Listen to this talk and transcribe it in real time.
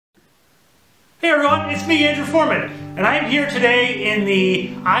everyone, it's me, Andrew Foreman, and I am here today in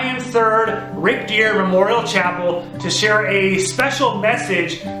the I Am Third Rick Deere Memorial Chapel to share a special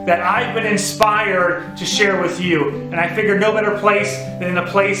message that I've been inspired to share with you. And I figured no better place than in a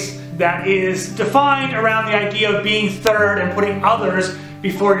place that is defined around the idea of being third and putting others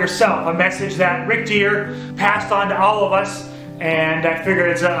before yourself. A message that Rick Deere passed on to all of us, and I figured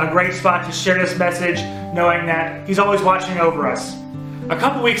it's a great spot to share this message, knowing that he's always watching over us. A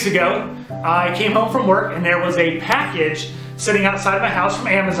couple weeks ago, I came home from work and there was a package sitting outside of my house from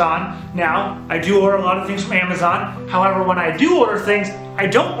Amazon. Now, I do order a lot of things from Amazon. However, when I do order things, I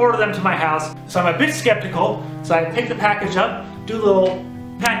don't order them to my house. So I'm a bit skeptical. So I pick the package up, do a little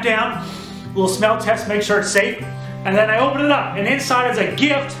pat down, a little smell test, make sure it's safe. And then I open it up, and inside is a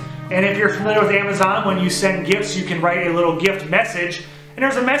gift. And if you're familiar with Amazon, when you send gifts, you can write a little gift message. And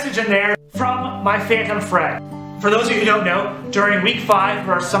there's a message in there from my phantom friend. For those of you who don't know, during week 5 of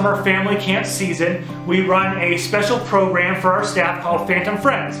our summer family camp season, we run a special program for our staff called Phantom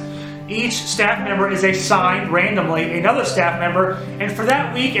Friends. Each staff member is assigned randomly another staff member, and for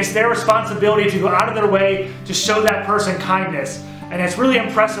that week it's their responsibility to go out of their way to show that person kindness. And it's really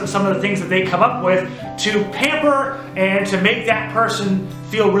impressive some of the things that they come up with to pamper and to make that person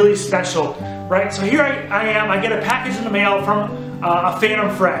feel really special, right? So here I am, I get a package in the mail from a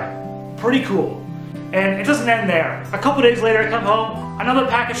Phantom Friend. Pretty cool. And it doesn't end there. A couple days later I come home, another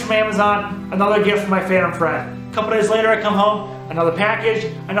package from Amazon, another gift from my Phantom Friend. A couple days later I come home, another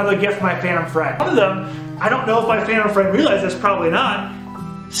package, another gift from my Phantom Friend. One of them, I don't know if my Phantom Friend realized this, probably not,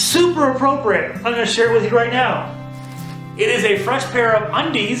 super appropriate. I'm going to share it with you right now. It is a fresh pair of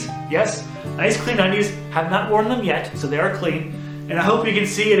undies, yes, nice clean undies. Have not worn them yet, so they are clean. And I hope you can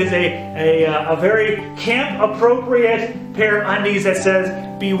see it is a very camp appropriate pair of undies that says,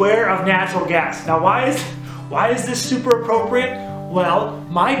 beware of natural gas. Now why is this super appropriate? Well,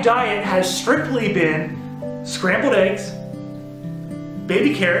 my diet has strictly been scrambled eggs,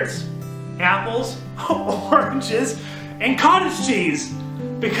 baby carrots, apples, oranges, and cottage cheese.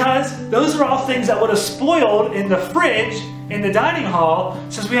 Because those are all things that would have spoiled in the fridge in the dining hall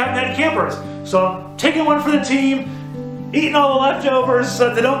since we haven't had campers. So I'm taking one for the team, eating all the leftovers so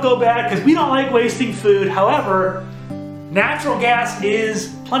that they don't go bad, because we don't like wasting food. However, natural gas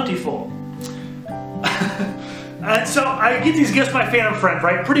is plentiful. And so I get these gifts from my Phantom Friend,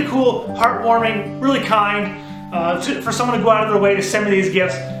 right? Pretty cool, heartwarming, really kind for someone to go out of their way to send me these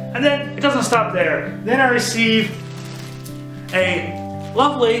gifts. And then it doesn't stop there. Then I receive a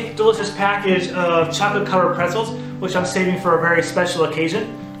lovely, delicious package of chocolate-covered pretzels, which I'm saving for a very special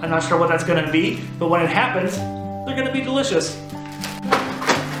occasion. I'm not sure what that's going to be, but when it happens, they're going to be delicious.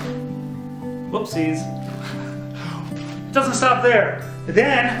 Whoopsies. It doesn't stop there.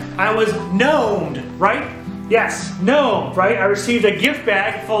 Then I was gnomed, right? Yes, gnomed, right? I received a gift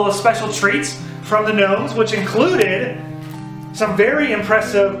bag full of special treats from the gnomes, which included some very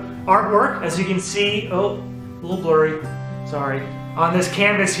impressive artwork, as you can see. Oh, a little blurry, sorry. On this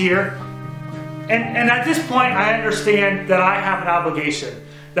canvas here. And at this point I understand that I have an obligation.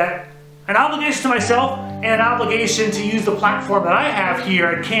 An obligation to myself and an obligation to use the platform that I have here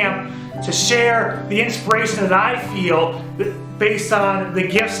at camp to share the inspiration that I feel based on the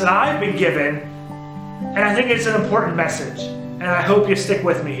gifts that I've been given. And I think it's an important message. And I hope you stick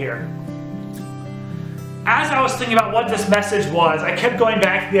with me here. As I was thinking about what this message was, I kept going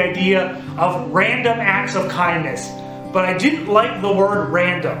back to the idea of random acts of kindness. But I didn't like the word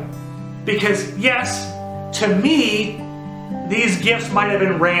random. Because yes, to me, these gifts might have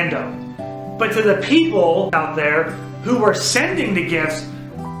been random. But to the people out there who were sending the gifts,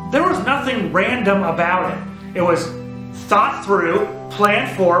 there was nothing random about it. It was thought through,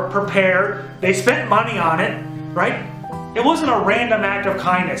 planned for, prepared. They spent money on it, right? It wasn't a random act of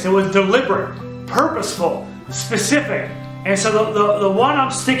kindness. It was deliberate, purposeful, specific. And so the one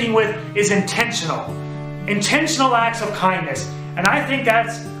I'm sticking with is intentional. Intentional acts of kindness. And I think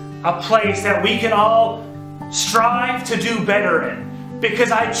that's a place that we can all strive to do better in.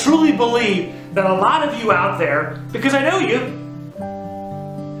 Because I truly believe that a lot of you out there, because I know you,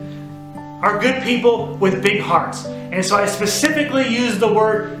 are good people with big hearts. And so I specifically use the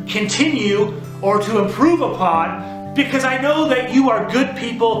word continue or to improve upon, because I know that you are good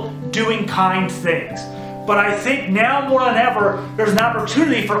people doing kind things. But I think now more than ever, there's an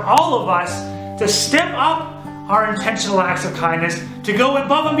opportunity for all of us to step up our intentional acts of kindness, to go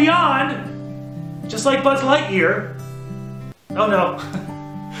above and beyond, just like Buzz Lightyear. Oh no,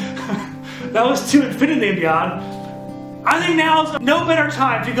 that was to infinity and beyond. I think now is no better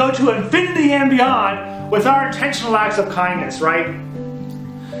time to go to infinity and beyond with our intentional acts of kindness, right?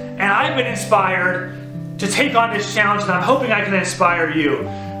 And I've been inspired to take on this challenge, and I'm hoping I can inspire you.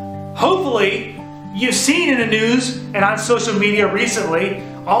 Hopefully, You've seen in the news and on social media recently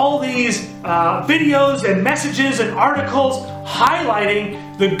all these videos and messages and articles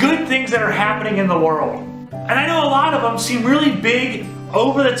highlighting the good things that are happening in the world. And I know a lot of them seem really big,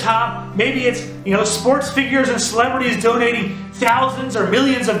 over the top. Maybe it's, sports figures and celebrities donating thousands or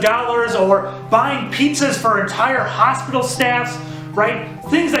millions of dollars, or buying pizzas for entire hospital staffs, right?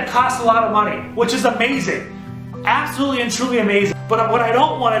 Things that cost a lot of money, which is amazing. Absolutely and truly amazing. But what I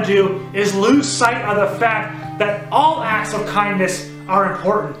don't want to do is lose sight of the fact that all acts of kindness are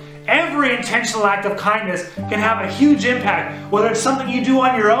important. Every intentional act of kindness can have a huge impact, whether it's something you do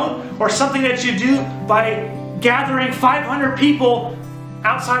on your own or something that you do by gathering 500 people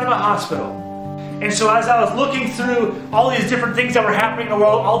outside of a hospital. And so as I was looking through all these different things that were happening in the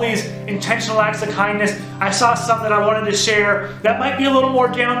world, all these intentional acts of kindness, I saw some that I wanted to share that might be a little more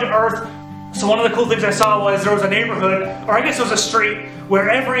down to earth. So one of the cool things I saw was there was a neighborhood, or I guess it was a street, where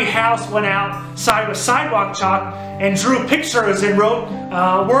every house went outside with sidewalk chalk and drew pictures and wrote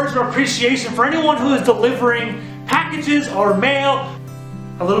words of appreciation for anyone who is delivering packages or mail.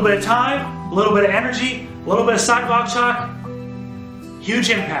 A little bit of time, a little bit of energy, a little bit of sidewalk chalk, huge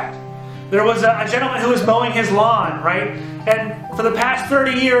impact. There was a gentleman who was mowing his lawn, right? And for the past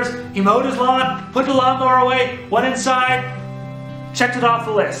 30 years, he mowed his lawn, put the lawnmower away, went inside, checked it off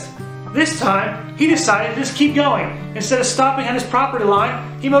the list. This time, he decided to just keep going. Instead of stopping at his property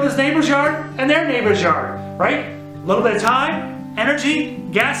line, he mowed his neighbor's yard and their neighbor's yard, right? A little bit of time, energy,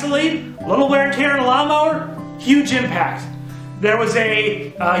 gasoline, a little wear and tear on a lawnmower, huge impact. There was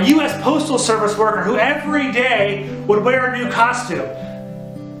a U.S. Postal Service worker who every day would wear a new costume,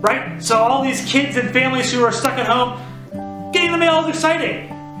 right? So all these kids and families who are stuck at home, getting the mail is exciting.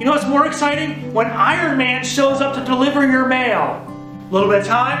 You know what's more exciting? When Iron Man shows up to deliver your mail. A little bit of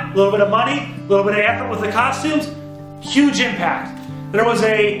time, a little bit of money, a little bit of effort with the costumes, huge impact. There was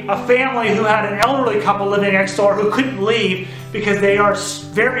a family who had an elderly couple living next door who couldn't leave because they are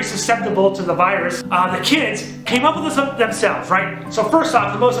very susceptible to the virus. The kids came up with this themselves, right? So first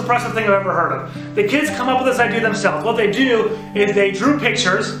off, the most impressive thing I've ever heard of. The kids come up with this idea themselves. What they do is they drew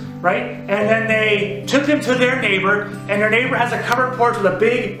pictures, right? And then they took them to their neighbor, and their neighbor has a covered porch with a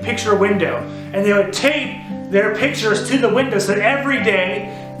big picture window. And they would tape their pictures to the window so that every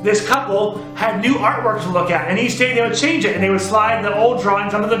day this couple had new artwork to look at, and each day they would change it, and they would slide the old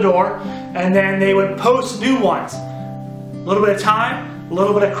drawings under the door, and then they would post new ones. A little bit of time, a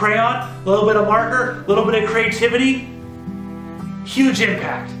little bit of crayon, a little bit of marker, a little bit of creativity, huge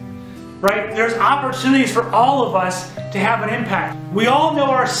impact, right? There's opportunities for all of us to have an impact. We all know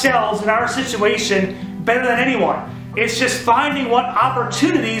ourselves and our situation better than anyone. It's just finding what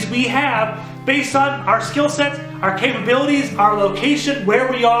opportunities we have based on our skill sets, our capabilities, our location,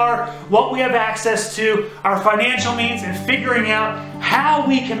 where we are, what we have access to, our financial means, and figuring out how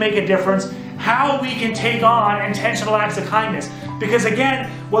we can make a difference, how we can take on intentional acts of kindness. Because again,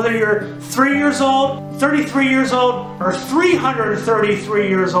 whether you're 3 years old, 33 years old, or 333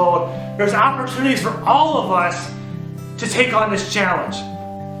 years old, there's opportunities for all of us to take on this challenge.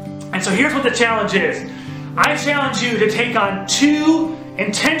 And so here's what the challenge is. I challenge you to take on 2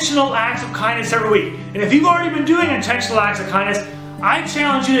 intentional acts of kindness every week. And if you've already been doing intentional acts of kindness, I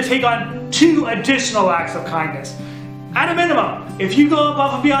challenge you to take on 2 additional acts of kindness. At a minimum, if you go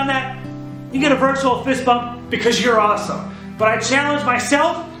above and beyond that, you get a virtual fist bump because you're awesome. But I challenge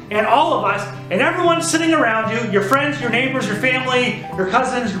myself and all of us and everyone sitting around you, your friends, your neighbors, your family, your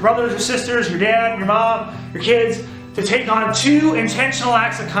cousins, your brothers, your sisters, your dad, your mom, your kids, to take on 2 intentional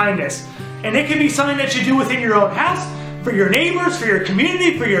acts of kindness. And it can be something that you do within your own house, for your neighbors, for your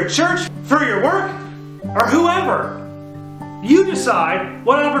community, for your church, for your work, or whoever. You decide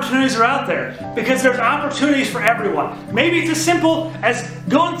what opportunities are out there, because there's opportunities for everyone. Maybe it's as simple as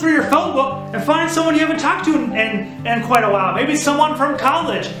going through your phone book and finding someone you haven't talked to in quite a while. Maybe it's someone from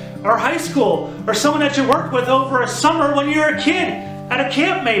college or high school, or someone that you worked with over a summer when you were a kid at a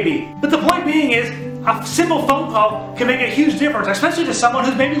camp maybe. But the point being is, a simple phone call can make a huge difference, especially to someone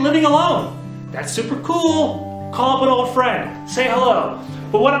who's maybe living alone. That's super cool. Call up an old friend, say hello.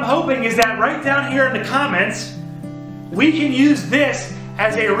 But what I'm hoping is that right down here in the comments, we can use this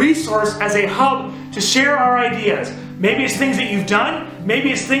as a resource, as a hub to share our ideas. Maybe it's things that you've done, maybe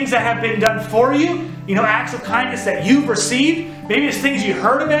it's things that have been done for you, acts of kindness that you've received, maybe it's things you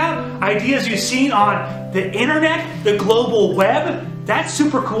heard about, ideas you've seen on the internet, the global web. That's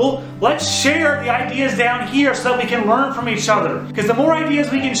super cool. Let's share the ideas down here so that we can learn from each other. Because the more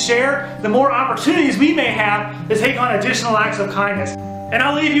ideas we can share, the more opportunities we may have to take on additional acts of kindness. And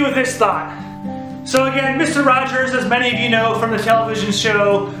I'll leave you with this thought. So again, Mr. Rogers, as many of you know from the television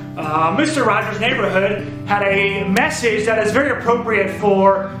show, Mr. Rogers' Neighborhood, had a message that is very appropriate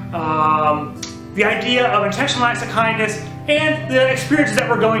for the idea of intentional acts of kindness and the experiences that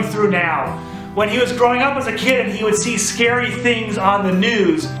we're going through now. When he was growing up as a kid and he would see scary things on the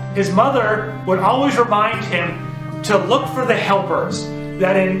news, his mother would always remind him to look for the helpers,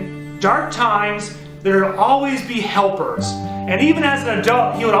 that in dark times there will always be helpers. And even as an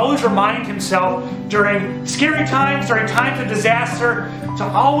adult, he would always remind himself during scary times, during times of disaster, to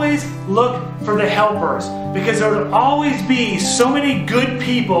always look for the helpers, because there would always be so many good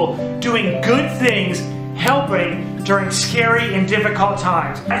people doing good things, helping during scary and difficult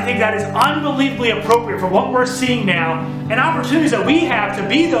times. I think that is unbelievably appropriate for what we're seeing now and opportunities that we have to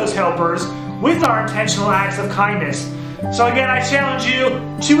be those helpers with our intentional acts of kindness. So again, I challenge you,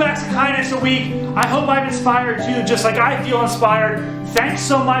 2 acts of kindness a week. I hope I've inspired you just like I feel inspired. Thanks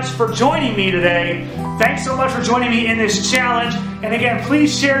so much for joining me today. Thanks so much for joining me in this challenge. And again,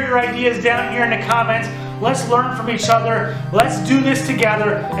 please share your ideas down here in the comments. Let's learn from each other. Let's do this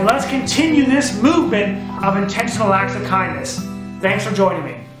together. And let's continue this movement of intentional acts of kindness. Thanks for joining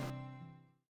me.